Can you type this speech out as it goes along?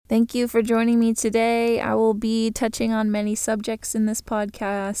Thank you for joining me today. I will be touching on many subjects in this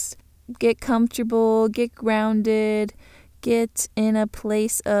podcast. Get comfortable, get grounded, get in a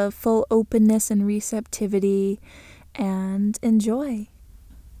place of full openness and receptivity, and enjoy.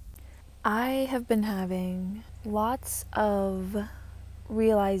 I have been having lots of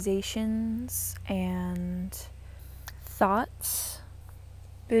realizations and thoughts,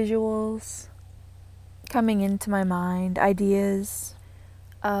 visuals coming into my mind, ideas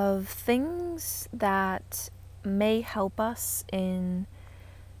of things that may help us in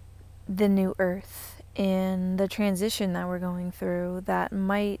the new earth, in the transition that we're going through, that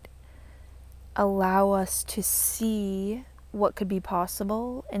might allow us to see what could be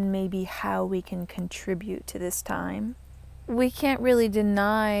possible and maybe how we can contribute to this time. We can't really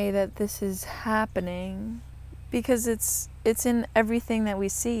deny that this is happening because it's in everything that we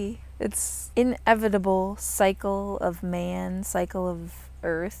see. It's inevitable cycle of man, cycle of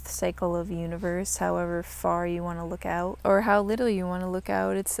earth, cycle of universe, however far you want to look out or how little you want to look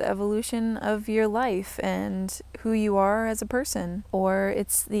out. It's the evolution of your life and who you are as a person, or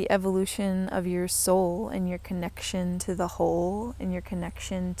it's the evolution of your soul and your connection to the whole and your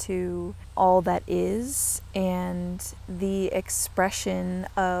connection to all that is, and the expression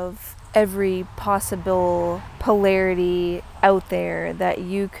of every possible polarity out there that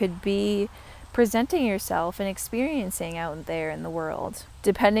you could be presenting yourself and experiencing out there in the world,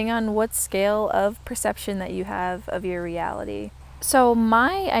 depending on what scale of perception that you have of your reality. So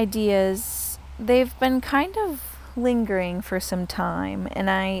my ideas, they've been kind of lingering for some time, and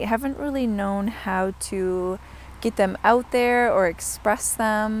I haven't really known how to get them out there or express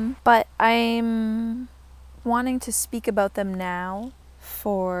them, but I'm wanting to speak about them now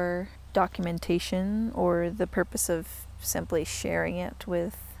for documentation or the purpose of simply sharing it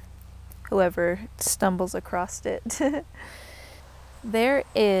with whoever stumbles across it. There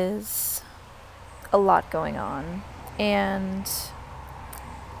is a lot going on, and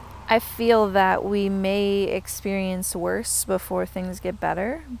I feel that we may experience worse before things get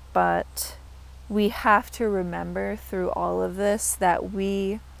better, but we have to remember through all of this that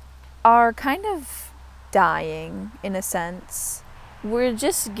we are kind of dying in a sense. We're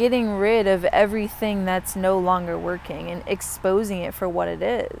just getting rid of everything that's no longer working and exposing it for what it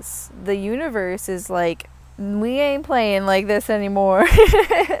is. The universe is like, we ain't playing like this anymore.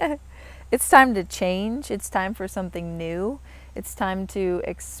 It's time to change. It's time for something new. It's time to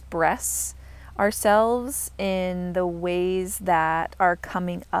express ourselves in the ways that are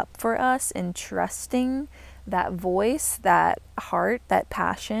coming up for us, and trusting that voice, that heart, that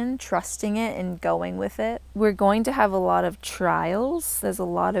passion, trusting it and going with it. We're going to have a lot of trials. There's a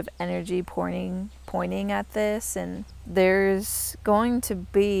lot of energy pointing at this, and there's going to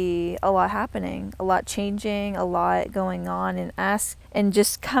be a lot happening, a lot changing, a lot going on, and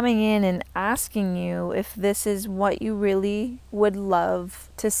just coming in and asking you if this is what you really would love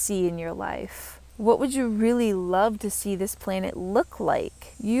to see in your life. What would you really love to see this planet look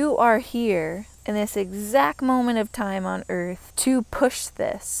like? You are here in this exact moment of time on Earth to push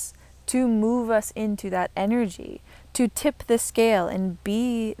this, to move us into that energy, to tip the scale and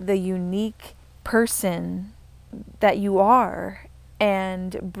be the unique person that you are,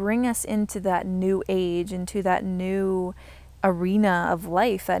 and bring us into that new age, into that new arena of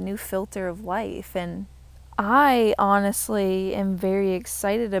life, that new filter of life. And I honestly am very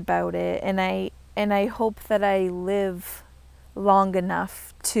excited about it, and I hope that I live long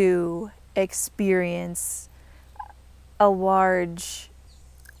enough to experience a large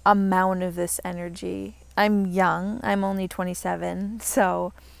amount of this energy. I'm young, I'm only 27,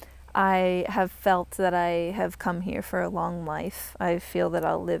 so I have felt that I have come here for a long life. I feel that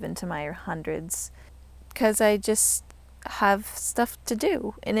I'll live into my hundreds because I just have stuff to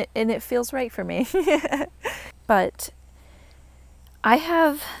do, and it feels right for me. But I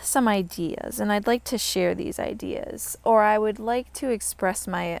have some ideas, and I'd like to share these ideas, or I would like to express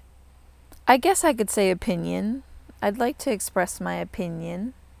my, I guess I could say opinion. I'd like to express my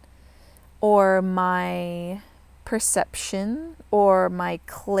opinion, or my perception, or my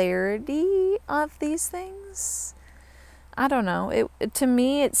clarity of these things. I don't know. To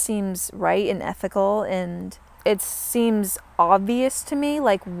me, it seems right and ethical, and it seems obvious to me.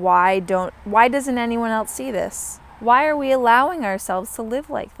 Like, why doesn't anyone else see this? Why are we allowing ourselves to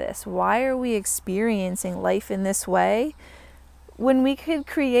live like this? Why are we experiencing life in this way when we could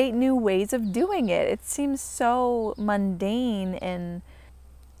create new ways of doing it? It seems so mundane, and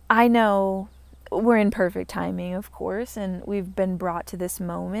I know we're in perfect timing, of course, and we've been brought to this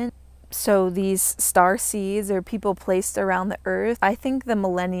moment. So these star seeds or people placed around the earth, I think the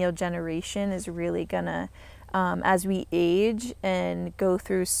millennial generation is really gonna as we age and go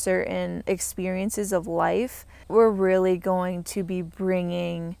through certain experiences of life, we're really going to be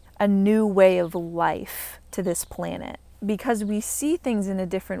bringing a new way of life to this planet because we see things in a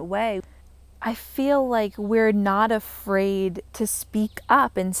different way. I feel like we're not afraid to speak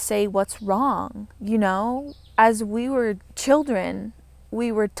up and say what's wrong. You know, as we were children,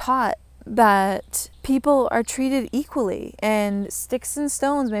 we were taught that people are treated equally, and sticks and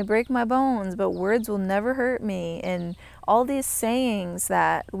stones may break my bones, but words will never hurt me, and all these sayings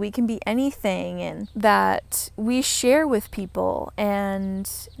that we can be anything and that we share with people,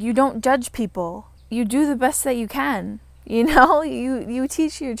 and you don't judge people. You do the best that you can. You know, you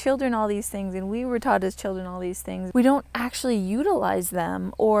teach your children all these things, and we were taught as children all these things. We don't actually utilize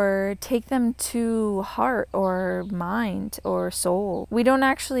them or take them to heart or mind or soul. We don't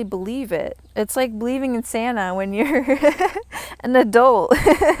actually believe it. It's like believing in Santa when you're an adult.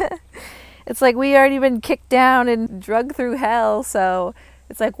 It's like we already been kicked down and drugged through hell, so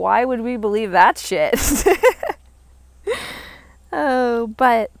it's like, why would we believe that shit? Oh,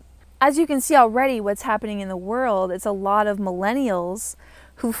 but as you can see already what's happening in the world, it's a lot of millennials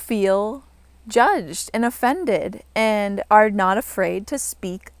who feel judged and offended and are not afraid to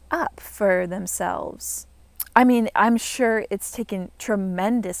speak up for themselves. I mean, I'm sure it's taken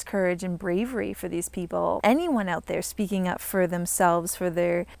tremendous courage and bravery for these people. Anyone out there speaking up for themselves, for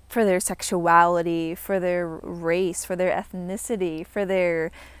their sexuality, for their race, for their ethnicity, for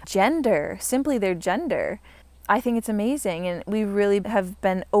their gender, simply their gender. I think it's amazing, and we really have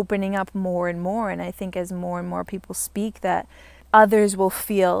been opening up more and more, and I think as more and more people speak, that others will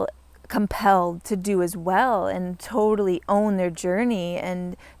feel compelled to do as well and totally own their journey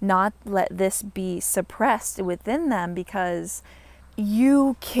and not let this be suppressed within them, because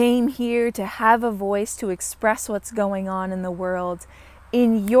you came here to have a voice to express what's going on in the world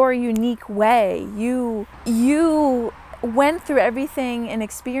in your unique way. You went through everything and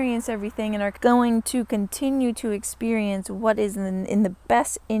experienced everything and are going to continue to experience what is in the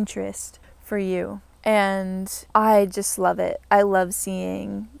best interest for you. And I just love it. I love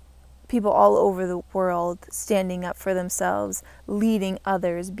seeing people all over the world standing up for themselves, leading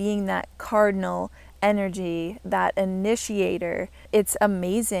others, being that cardinal energy, that initiator. It's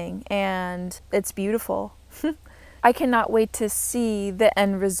amazing and it's beautiful. I cannot wait to see the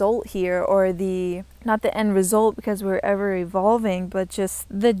end result here, or not the end result because we're ever evolving, but just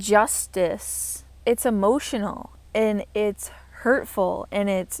the justice. It's emotional and it's hurtful and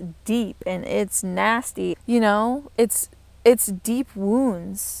it's deep and it's nasty. You know, it's deep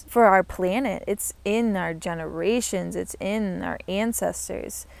wounds for our planet. It's in our generations. It's in our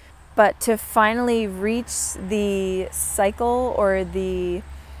ancestors. But to finally reach the cycle or the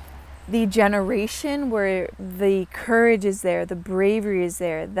generation where the courage is there, the bravery is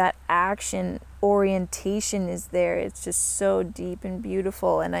there, that action orientation is there. It's just so deep and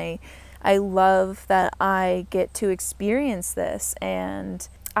beautiful, and I love that I get to experience this, and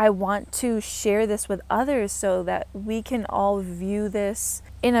I want to share this with others so that we can all view this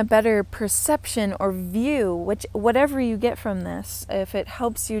in a better perception or view, whatever you get from this. If it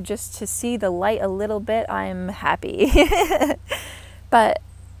helps you just to see the light a little bit, I'm happy. But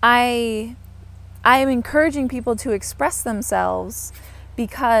I am encouraging people to express themselves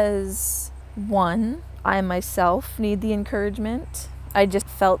because, one, I myself need the encouragement. I just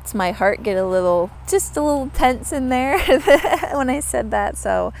felt my heart get a little tense in there when I said that,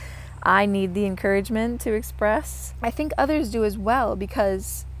 so I need the encouragement to express. I think others do as well,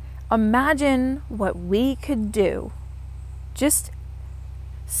 because imagine what we could do. Just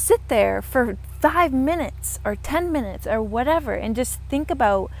sit there for 5 minutes or 10 minutes or whatever and just think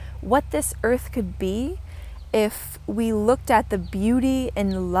about what this earth could be if we looked at the beauty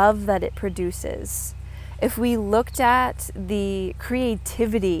and love that it produces. If we looked at the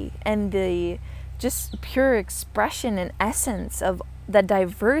creativity and the just pure expression and essence of the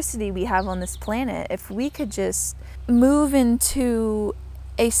diversity we have on this planet, if we could just move into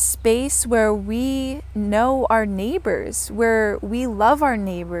a space where we know our neighbors, where we love our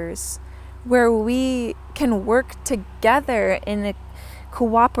neighbors, where we can work together in a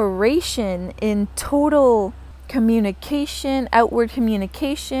cooperation, in total communication, outward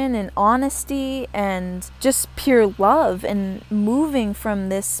communication and honesty and just pure love, and moving from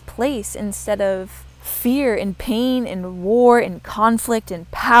this place instead of fear and pain and war and conflict and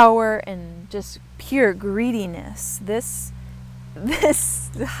power and just pure greediness. This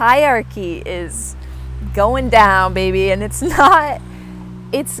hierarchy is going down, baby, and it's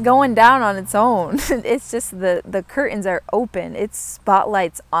going down on its own. It's just the curtains are open. It's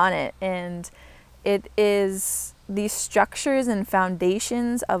spotlights on it, and it is these structures and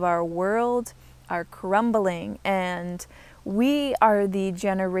foundations of our world are crumbling, and we are the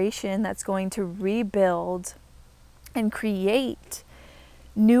generation that's going to rebuild and create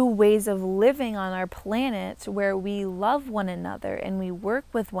new ways of living on our planet where we love one another and we work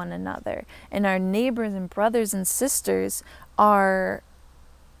with one another, and our neighbors and brothers and sisters are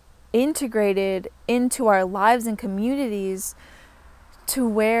integrated into our lives and communities to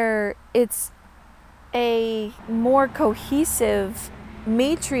where it's a more cohesive,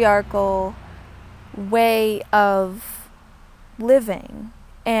 matriarchal way of living.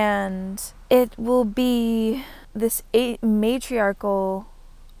 And it will be this matriarchal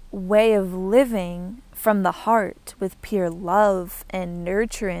way of living from the heart, with pure love and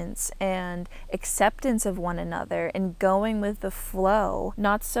nurturance and acceptance of one another and going with the flow,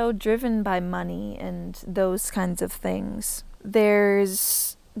 not so driven by money and those kinds of things.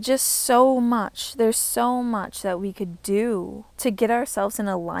 There's so much that we could do to get ourselves in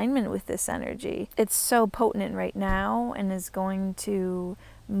alignment with this energy. It's so potent right now and is going to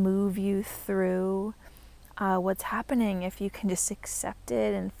move you through what's happening if you can just accept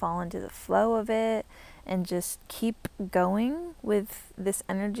it and fall into the flow of it and just keep going with this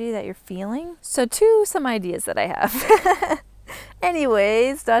energy that you're feeling. So some ideas that I have.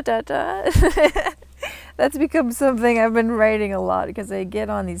 Anyways, that's become something I've been writing a lot because I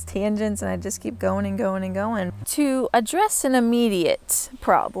get on these tangents and I just keep going and going and going. To address an immediate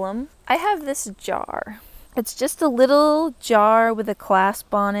problem, I have this jar. It's just a little jar with a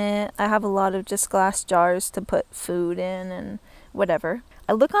clasp on it. I have a lot of just glass jars to put food in and whatever.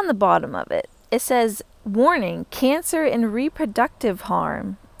 I look on the bottom of it. It says, warning, cancer and reproductive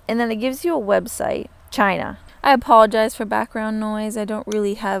harm. And then it gives you a website, China. I apologize for background noise. I don't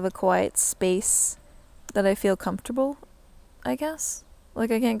really have a quiet space that I feel comfortable, I guess.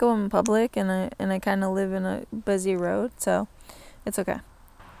 Like, I can't go in public, and I kind of live in a busy road, so it's okay.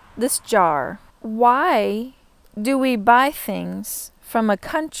 This jar. Why do we buy things from a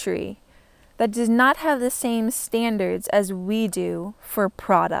country that does not have the same standards as we do for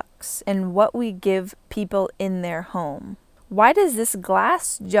products and what we give people in their home? Why does this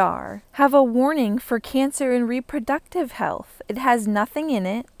glass jar have a warning for cancer and reproductive health? It has nothing in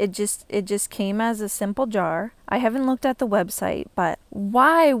it. It just came as a simple jar. I haven't looked at the website, but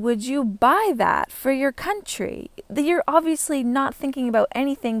why would you buy that for your country? You're obviously not thinking about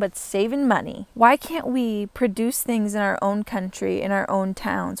anything but saving money. Why can't we produce things in our own country, in our own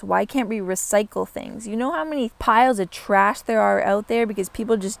towns? Why can't we recycle things? You know how many piles of trash there are out there because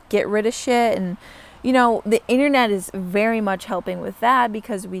people just get rid of shit? And you know, the internet is very much helping with that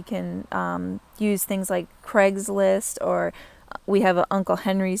because we can use things like Craigslist, or we have Uncle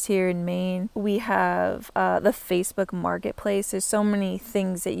Henry's here in Maine. We have the Facebook Marketplace. There's so many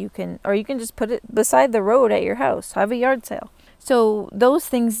things that you can just put it beside the road at your house, have a yard sale. So those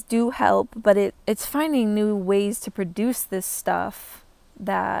things do help, but it's finding new ways to produce this stuff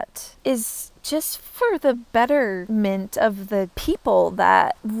that is just for the betterment of the people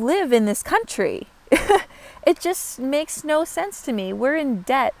that live in this country. It just makes no sense to me. We're in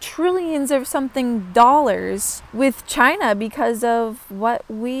debt, trillions of something dollars with China because of what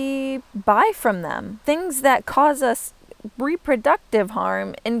we buy from them. Things that cause us reproductive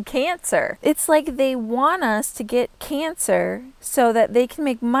harm and cancer. It's like they want us to get cancer so that they can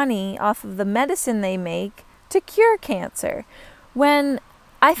make money off of the medicine they make to cure cancer. When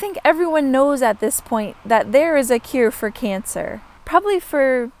I think everyone knows at this point that there is a cure for cancer. Probably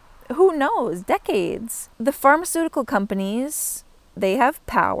for, who knows, decades. The pharmaceutical companies, they have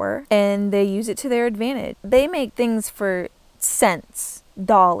power and they use it to their advantage. They make things for cents,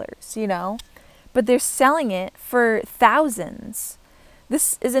 dollars, you know, but they're selling it for thousands.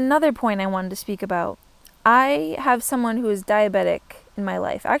 This is another point I wanted to speak about. I have someone who is diabetic in my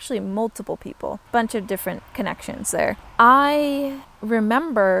life, actually multiple people, bunch of different connections there. I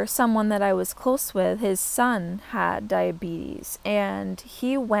remember someone that I was close with, his son had diabetes, and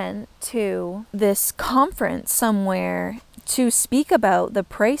he went to this conference somewhere to speak about the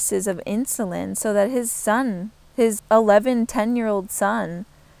prices of insulin so that his son, his 10-year-old son,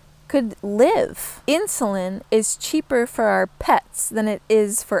 could live. Insulin is cheaper for our pets than it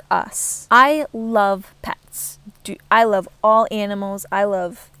is for us. I love pets. I love all animals. I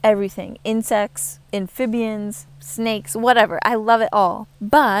love everything. Insects, amphibians, snakes, whatever. I love it all.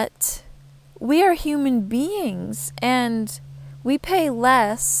 But we are human beings and we pay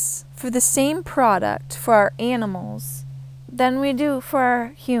less for the same product for our animals than we do for our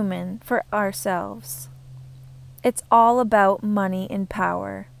human, for ourselves. It's all about money and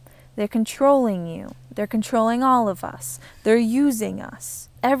power. They're controlling you. They're controlling all of us. They're using us.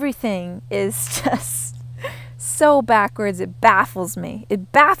 Everything is just so backwards. It baffles me.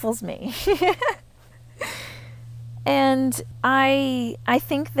 It baffles me. And I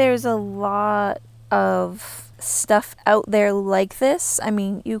think there's a lot of stuff out there like this. I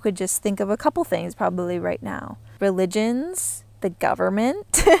mean, you could just think of a couple things probably right now. Religions, the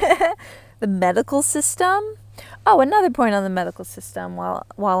government, the medical system. Oh, another point on the medical system while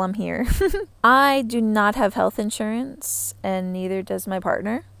I'm here. I do not have health insurance, and neither does my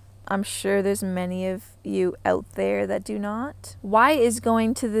partner. I'm sure there's many of you out there that do not. Why is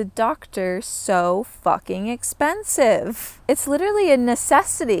going to the doctor so fucking expensive? It's literally a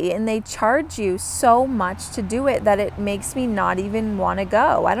necessity, and they charge you so much to do it that it makes me not even want to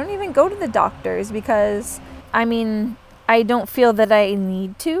go. I don't even go to the doctors because, I mean, I don't feel that I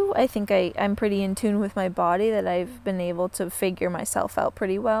need to. I think I'm pretty in tune with my body, that I've been able to figure myself out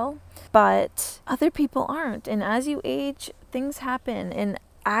pretty well. But other people aren't. And as you age, things happen and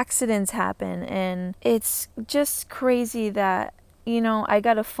accidents happen. And it's just crazy that, I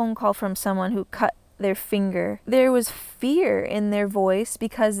got a phone call from someone who cut their finger. There was fear in their voice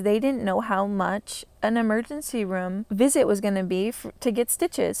because they didn't know how much an emergency room visit was going to be to get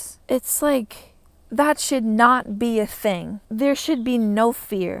stitches. It's like, that should not be a thing. There should be no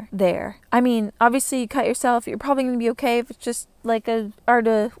fear there. I mean, obviously you cut yourself, you're probably going to be okay if it's just like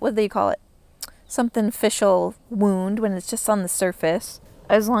what do you call it? Something official wound when it's just on the surface.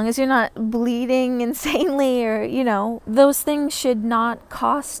 As long as you're not bleeding insanely or, those things should not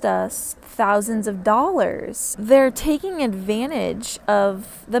cost us thousands of dollars. They're taking advantage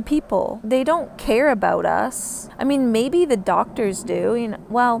of the people. They don't care about us. I mean, maybe the doctors do,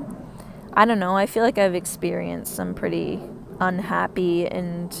 well, I don't know. I feel like I've experienced some pretty unhappy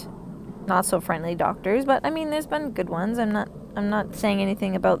and not so friendly doctors, but I mean, there's been good ones. I'm not saying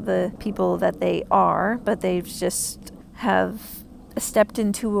anything about the people that they are, but they've just have stepped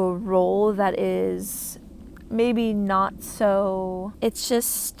into a role that is maybe not so, it's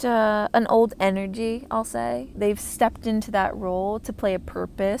just an old energy, I'll say. They've stepped into that role to play a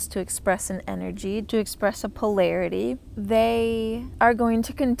purpose, to express an energy, to express a polarity. They are going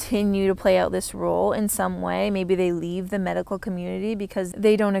to continue to play out this role in some way. Maybe they leave the medical community because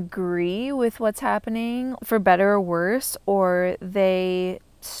they don't agree with what's happening, for better or worse, or they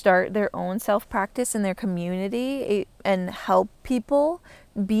start their own self-practice in their community and help people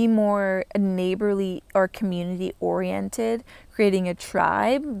be more neighborly or community oriented, creating a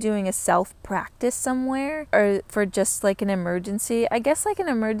tribe, doing a self-practice somewhere, or for just like an emergency, I guess like an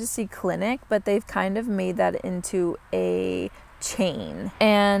emergency clinic, but they've kind of made that into a chain.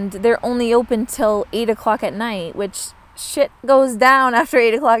 And they're only open till 8 o'clock at night, which shit goes down after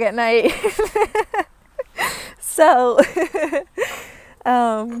 8 o'clock at night. So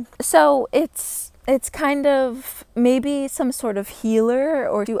it's kind of maybe some sort of healer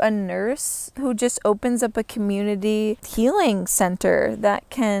or a nurse who just opens up a community healing center that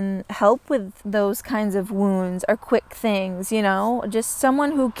can help with those kinds of wounds or quick things, just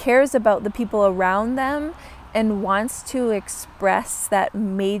someone who cares about the people around them and wants to express that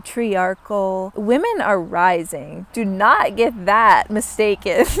matriarchal. Women are rising. Do not get that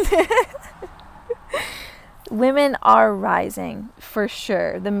mistaken. Women are rising, for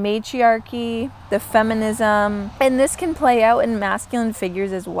sure. The matriarchy, the feminism, and this can play out in masculine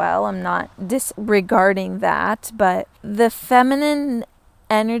figures as well. I'm not disregarding that, but the feminine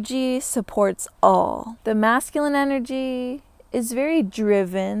energy supports all. The masculine energy is very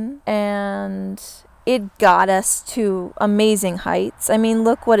driven, and it got us to amazing heights. I mean,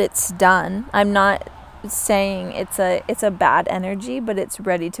 look what it's done. I'm not saying it's a bad energy, but it's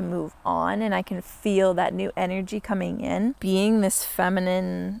ready to move on, and I can feel that new energy coming in. Being this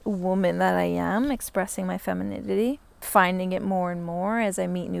feminine woman that I am, expressing my femininity, finding it more and more as I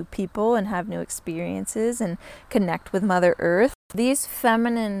meet new people and have new experiences and connect with Mother Earth. These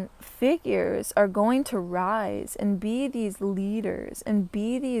feminine figures are going to rise and be these leaders and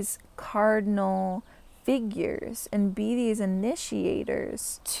be these cardinal figures and be these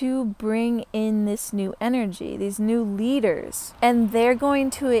initiators to bring in this new energy, these new leaders. And they're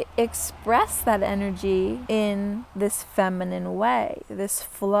going to express that energy in this feminine way, this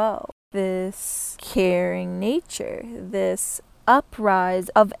flow, this caring nature, this uprise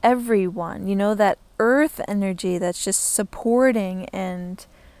of everyone, that earth energy that's just supporting and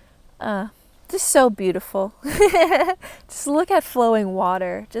just so beautiful. Just look at flowing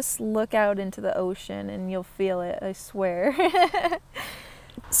water. Just look out into the ocean and you'll feel it, I swear.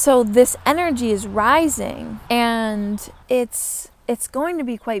 So this energy is rising, and it's going to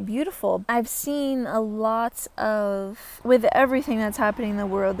be quite beautiful. I've seen a lot of, with everything that's happening in the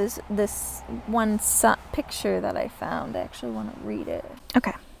world, this one picture that I found. I actually want to read it.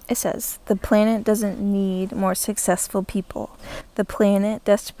 Okay. It says, the planet doesn't need more successful people. The planet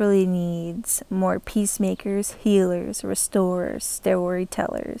desperately needs more peacemakers, healers, restorers,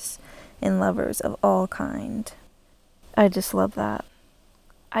 storytellers, and lovers of all kind. I just love that.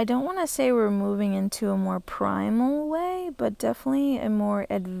 I don't want to say we're moving into a more primal way, but definitely a more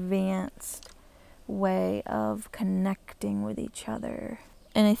advanced way of connecting with each other.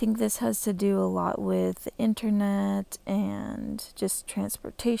 And I think this has to do a lot with the internet and just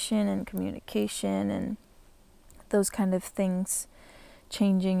transportation and communication and those kind of things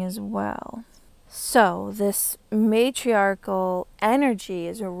changing as well. So this matriarchal energy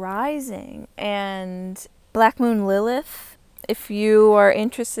is arising, and Black Moon Lilith, if you are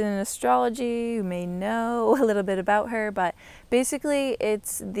interested in astrology, you may know a little bit about her, but basically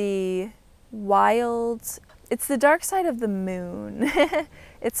it's the dark side of the moon.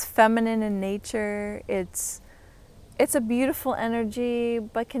 It's feminine in nature. It's a beautiful energy,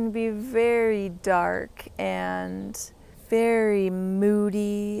 but can be very dark and very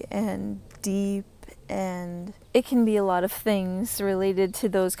moody and deep, and it can be a lot of things related to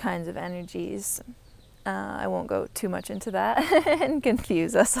those kinds of energies. I won't go too much into that and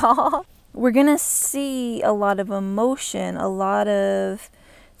confuse us all. We're gonna see a lot of emotion, a lot of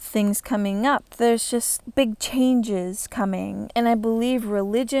things coming up. There's just big changes coming, and I believe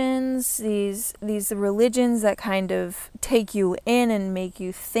religions, these religions that kind of take you in and make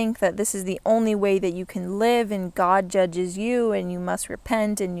you think that this is the only way that you can live, and God judges you, and you must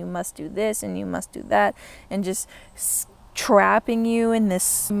repent, and you must do this, and you must do that, and just trapping you in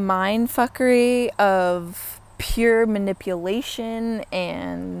this mind fuckery of pure manipulation.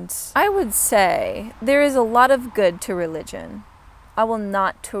 And I would say there is a lot of good to religion. I will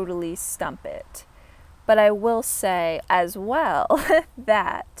not totally stump it. But I will say as well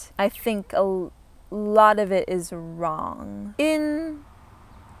that I think a lot of it is wrong in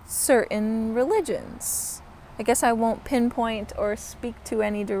certain religions. I guess I won't pinpoint or speak to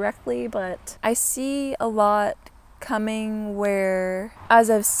any directly, but I see a lot coming where, as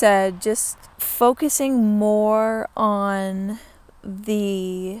I've said, just focusing more on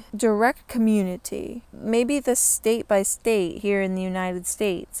the direct community, maybe the state by state here in the United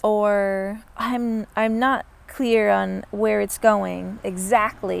States, or I'm not clear on where it's going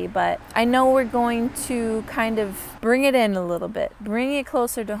exactly, but I know we're going to kind of bring it in a little bit, bring it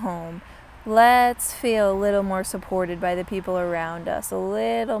closer to home. Let's feel a little more supported by the people around us, a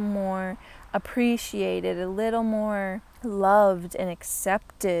little more appreciated, a little more loved and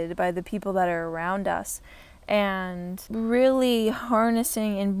accepted by the people that are around us. And really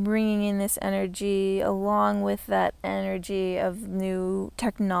harnessing and bringing in this energy along with that energy of new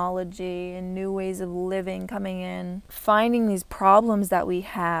technology and new ways of living coming in. Finding these problems that we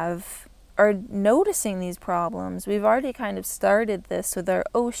have, or noticing these problems. We've already kind of started this with our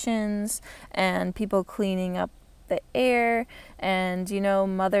oceans and people cleaning up the air, and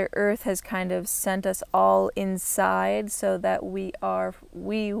Mother Earth has kind of sent us all inside so that we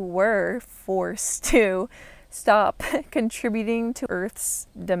were forced to stop contributing to Earth's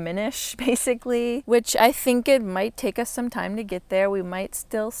diminish, basically, which I think it might take us some time to get there. We might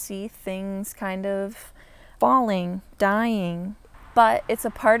still see things kind of falling, dying, but it's a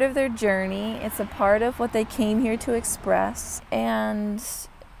part of their journey. It's a part of what they came here to express, and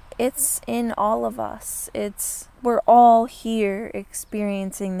it's in all of us. We're all here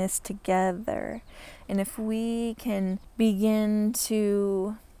experiencing this together. And if we can begin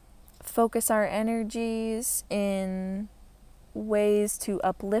to focus our energies in ways to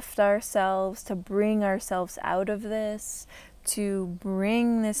uplift ourselves, to bring ourselves out of this, to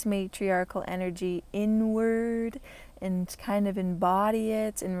bring this matriarchal energy inward and kind of embody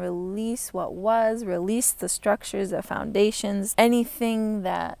it and release what was, release the structures, the foundations, anything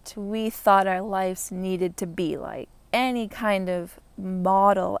that we thought our lives needed to be like, any kind of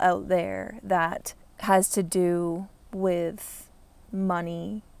model out there that has to do with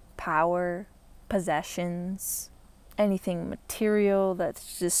money, power, possessions, anything material.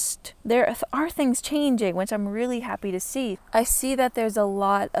 That's just, there are things changing, which I'm really happy to see. I see that there's a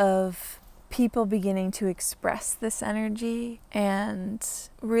lot of people beginning to express this energy and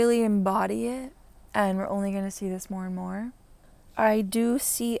really embody it, and we're only going to see this more and more. I do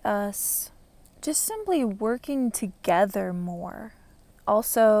see us just simply working together more.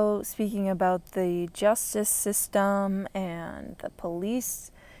 Also, speaking about the justice system and the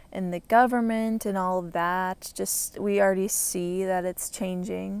police and the government and all of that, just we already see that it's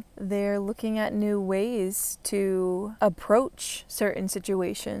changing. They're looking at new ways to approach certain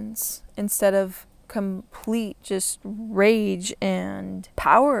situations instead of complete just rage and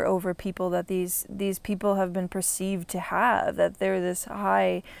power over people that these people have been perceived to have, that they're this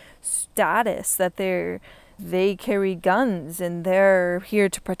high status, that they carry guns and they're here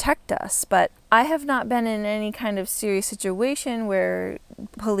to protect us. But I have not been in any kind of serious situation where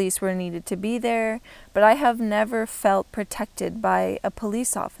police were needed to be there, but I have never felt protected by a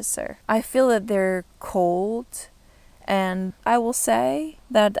police officer. I feel that they're cold, and I will say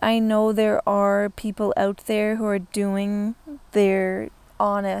that I know there are people out there who are doing their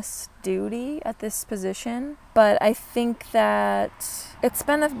honest duty at this position, but I think that it's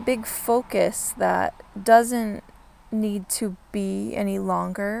been a big focus that doesn't need to be any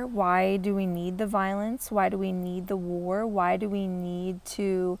longer. Why do we need the violence? Why do we need the war? Why do we need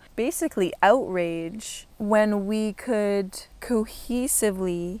to basically outrage when we could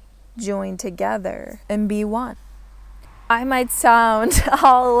cohesively join together and be one? I might sound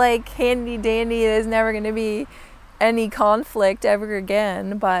all like handy dandy, there's never going to be any conflict ever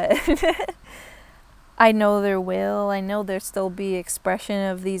again, but I know there will. I know there'll still be expression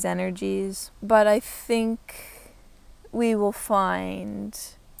of these energies, but I think we will find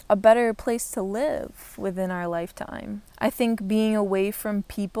a better place to live within our lifetime. I think being away from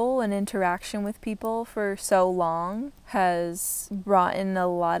people and interaction with people for so long has brought in a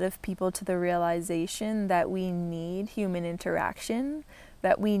lot of people to the realization that we need human interaction,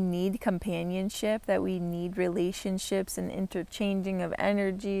 that we need companionship, that we need relationships and interchanging of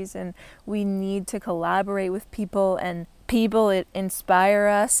energies, and we need to collaborate with people, and people inspire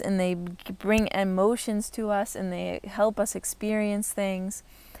us and they bring emotions to us and they help us experience things.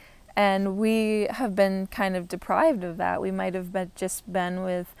 And we have been kind of deprived of that. We might have just been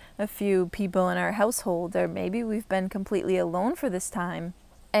with a few people in our household, or maybe we've been completely alone for this time.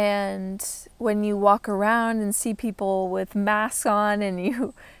 And when you walk around and see people with masks on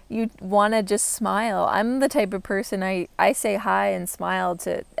and you want to just smile. I'm the type of person, I say hi and smile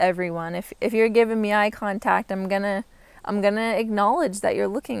to everyone. If you're giving me eye contact, I'm gonna acknowledge that you're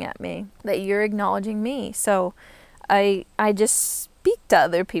looking at me, that you're acknowledging me. So I just speak to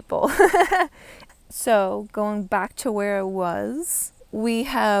other people. So going back to where I was, we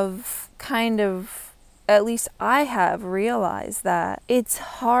have kind of, at least I have realized that it's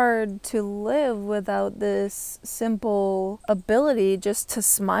hard to live without this simple ability just to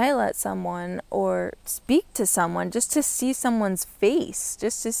smile at someone or speak to someone, just to see someone's face,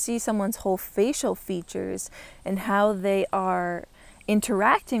 just to see someone's whole facial features and how they are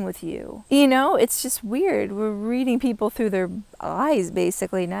interacting with you. You know, it's just weird. We're reading people through their eyes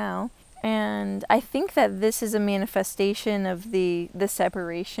basically now. And I think that this is a manifestation of the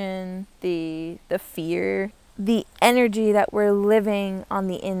separation, the fear, the energy that we're living on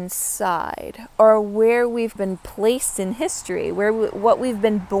the inside, or where we've been placed in history, what we've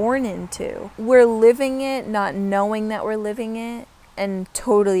been born into. We're living it, not knowing that we're living it, and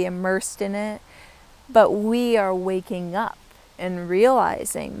totally immersed in it. But we are waking up and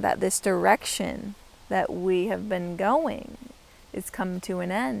realizing that this direction that we have been going is come to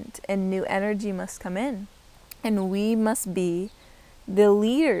an end, and new energy must come in, and we must be the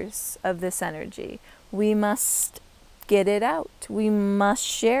leaders of this energy. We must get it out. We must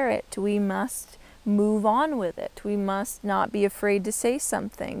share it. We must move on with it. We must not be afraid to say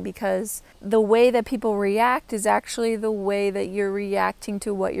something, because the way that people react is actually the way that you're reacting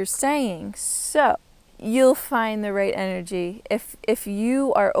to what you're saying. So you'll find the right energy if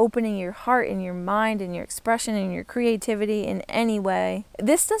you are opening your heart and your mind and your expression and your creativity in any way.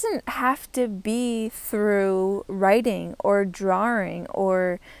 This doesn't have to be through writing or drawing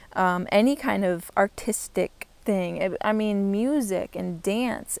or any kind of artistic thing. I mean, music and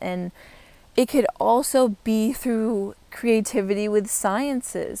dance, and it could also be through creativity with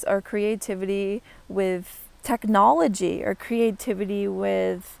sciences, or creativity with technology, or creativity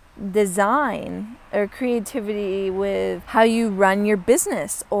with design, or creativity with how you run your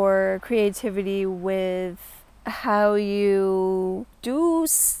business, or creativity with how you do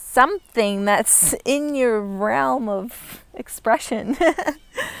something that's in your realm of expression.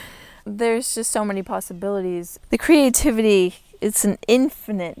 There's just so many possibilities. The creativity, it's an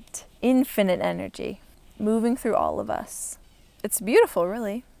infinite energy moving through all of us. It's beautiful,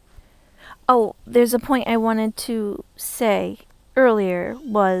 really. Oh, there's a point I wanted to say earlier,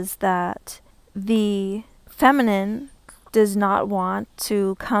 was that the feminine does not want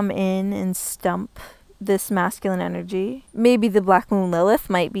to come in and stump this masculine energy. Maybe the Black Moon Lilith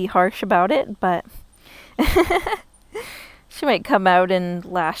might be harsh about it, but she might come out and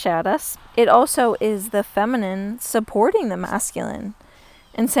lash at us. It also is the feminine supporting the masculine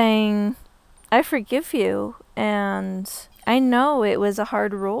and saying, I forgive you, and I know it was a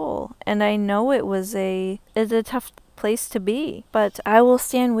hard role, and I know it's a tough place to be, but I will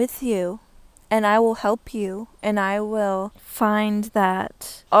stand with you, and I will help you, and I will find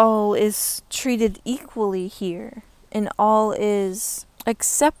that all is treated equally here, and all is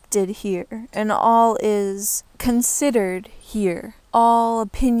accepted here, and all is considered here. All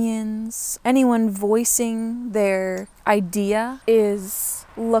opinions, anyone voicing their idea is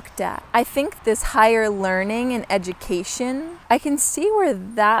looked at. I think this higher learning and education, I can see where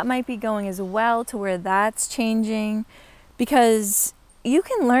that might be going as well, to where that's changing, because you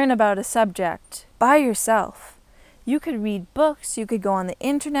can learn about a subject by yourself. You could read books, you could go on the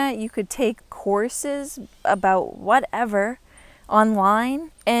internet, you could take courses about whatever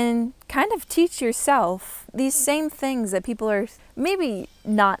online and kind of teach yourself these same things that people are, maybe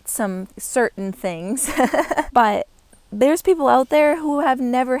not some certain things, but there's people out there who have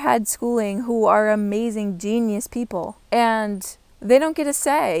never had schooling who are amazing, genius people, and they don't get a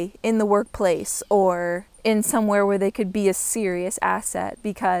say in the workplace or in somewhere where they could be a serious asset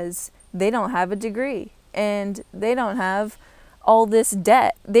because they don't have a degree and they don't have all this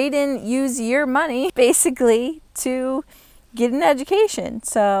debt. They didn't use your money basically to get an education,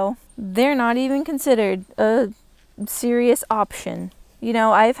 so they're not even considered a serious option. You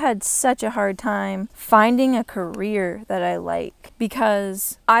know, I've had such a hard time finding a career that I like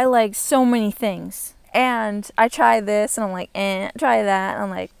because I like so many things. And I try this and I'm like, try that. And I'm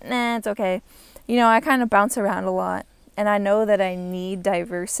like, nah, it's okay. You know, I kind of bounce around a lot. And I know that I need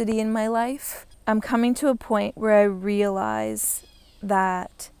diversity in my life. I'm coming to a point where I realize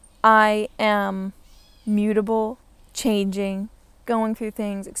that I am mutable, changing, going through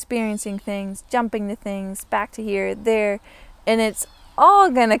things, experiencing things, jumping to things, back to here, there, and it's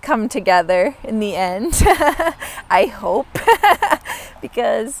all gonna come together in the end. I hope.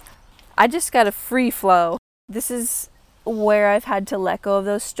 Because I just got a free flow. This is where I've had to let go of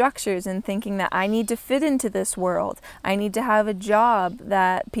those structures and thinking that I need to fit into this world. I need to have a job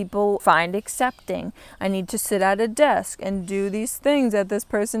that people find accepting. I need to sit at a desk and do these things that this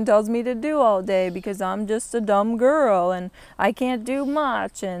person tells me to do all day because I'm just a dumb girl and I can't do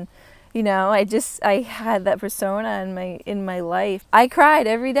much. And you know, I had that persona in my life. I cried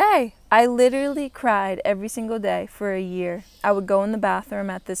every day. I literally cried every single day for a year. I would go in the bathroom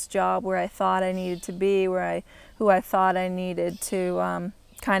at this job where I thought I needed to be, who I thought I needed to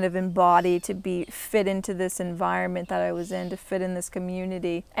kind of embody to fit into this environment that I was in, to fit in this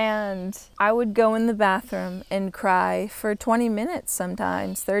community. And I would go in the bathroom and cry for 20 minutes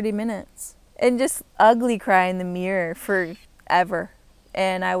sometimes, 30 minutes. And just ugly cry in the mirror forever.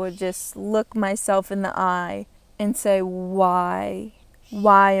 And I would just look myself in the eye and say, why?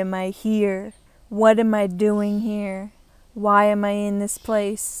 Why am I here? What am I doing here? Why am I in this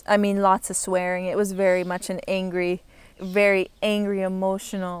place? I mean, lots of swearing. It was very much an very angry,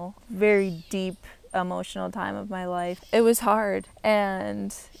 emotional, very deep emotional time of my life. It was hard.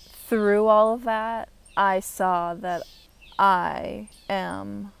 And through all of that, I saw that I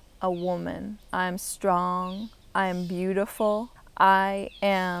am a woman. I'm strong. I'm beautiful. I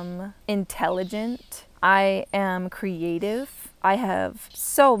am intelligent. I am creative. I have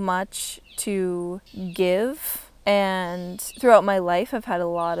so much to give. And throughout my life, I've had a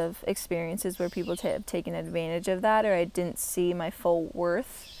lot of experiences where people have taken advantage of that, or I didn't see my full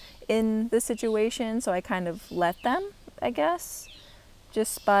worth in the situation. So I kind of let them, I guess,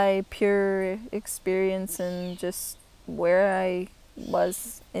 just by pure experience and just where I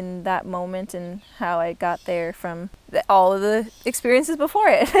was in that moment and how I got there from all of the experiences before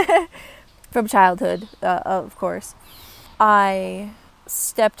it. From childhood, of course. I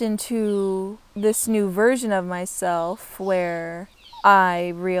stepped into this new version of myself where I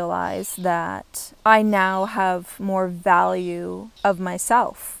realized that I now have more value of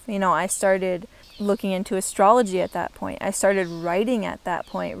myself. You know, I started looking into astrology at that point. I started writing at that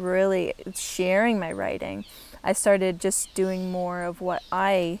point, really sharing my writing. I started just doing more of what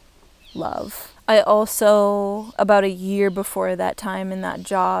I love. I also, about a year before that time in that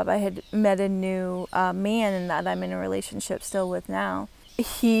job, I had met a new man and that I'm in a relationship still with now.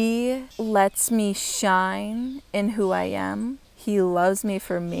 He lets me shine in who I am. He loves me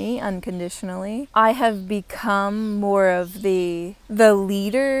for me unconditionally. I have become more of the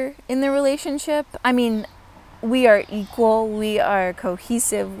leader in the relationship. I mean, we are equal, we are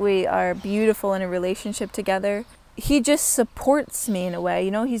cohesive, we are beautiful in a relationship together. He just supports me in a way,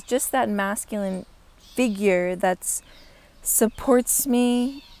 you know, he's just that masculine figure that supports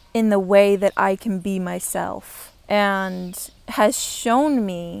me in the way that I can be myself, and has shown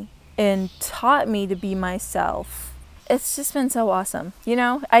me and taught me to be myself it's just been so awesome. You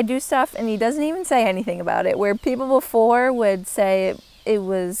know, I do stuff and he doesn't even say anything about it, where people before would say it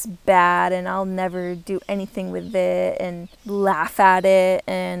was bad and I'll never do anything with it and laugh at it.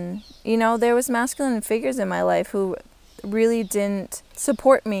 And, you know, there was masculine figures in my life who really didn't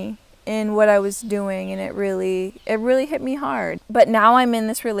support me in what I was doing, and it really hit me hard. But now I'm in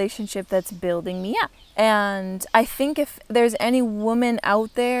this relationship that's building me up. And I think if there's any woman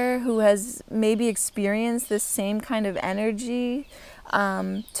out there who has maybe experienced this same kind of energy,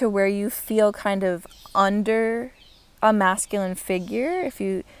 to where you feel kind of under a masculine figure, if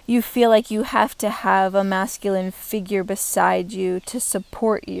you feel like you have to have a masculine figure beside you to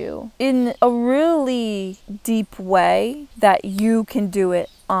support you in a really deep way, that you can do it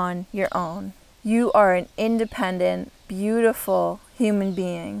on your own. You are an independent, beautiful human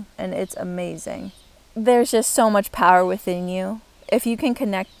being, and it's amazing. There's just so much power within you. If you can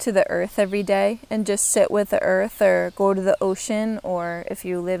connect to the earth every day and just sit with the earth, or go to the ocean, or if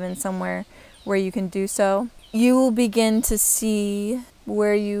you live in somewhere where you can do so, you will begin to see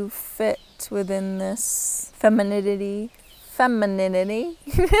where you fit within this femininity.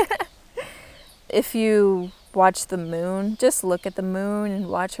 If you watch the moon, just look at the moon and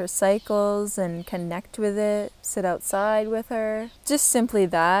watch her cycles and connect with it. Sit outside with her. Just simply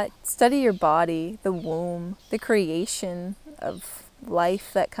that. Study your body, the womb, the creation of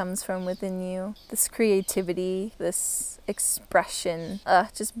life that comes from within you. This creativity, this expression,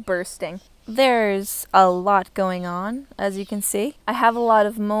 just bursting. There's a lot going on, as you can see. I have a lot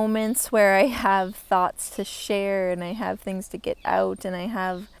of moments where I have thoughts to share and I have things to get out, and I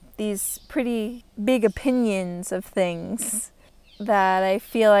have these pretty big opinions of things that I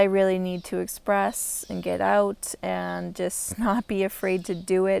feel I really need to express and get out, and just not be afraid to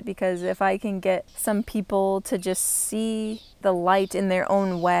do it, because if I can get some people to just see the light in their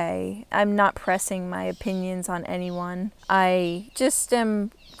own way, I'm not pressing my opinions on anyone. I just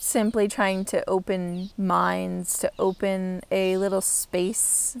am simply trying to open minds, to open a little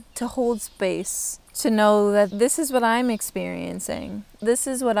space, to hold space, to know that this is what I'm experiencing, this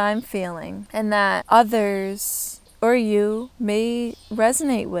is what I'm feeling, and that others or you may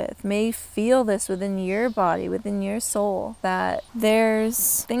resonate with, may feel this within your body, within your soul, that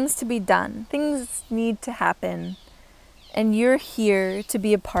there's things to be done, things need to happen, and you're here to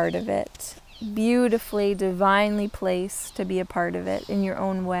be a part of it. Beautifully, divinely placed to be a part of it in your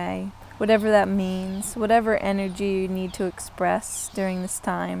own way. Whatever that means, whatever energy you need to express during this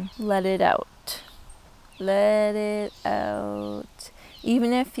time, let it out. Let it out.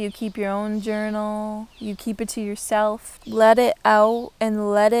 Even if you keep your own journal, you keep it to yourself, let it out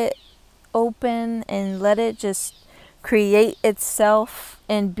and let it open and let it just create itself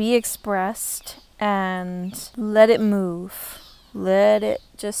and be expressed, and let it move. Let it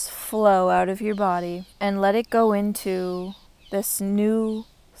just flow out of your body and let it go into this new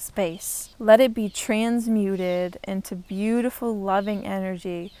space. Let it be transmuted into beautiful, loving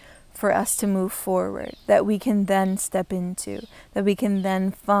energy for us to move forward, that we can then step into, that we can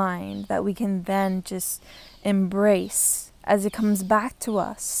then find, that we can then just embrace as it comes back to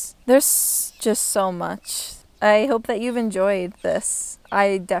us. There's just so much. I hope that you've enjoyed this.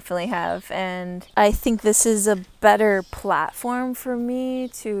 I definitely have, and I think this is a better platform for me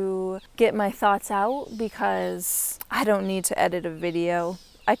to get my thoughts out, because I don't need to edit a video.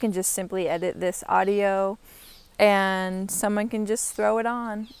 I can just simply edit this audio, and someone can just throw it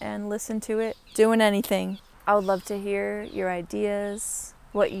on and listen to it doing anything. I would love to hear your ideas,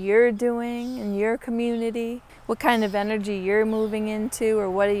 what you're doing in your community, what kind of energy you're moving into, or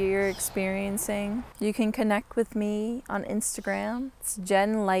what you're experiencing. You can connect with me on Instagram. It's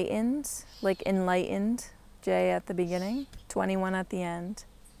Jenlightened, like enlightened, J at the beginning, 21 at the end.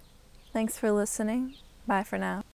 Thanks for listening. Bye for now.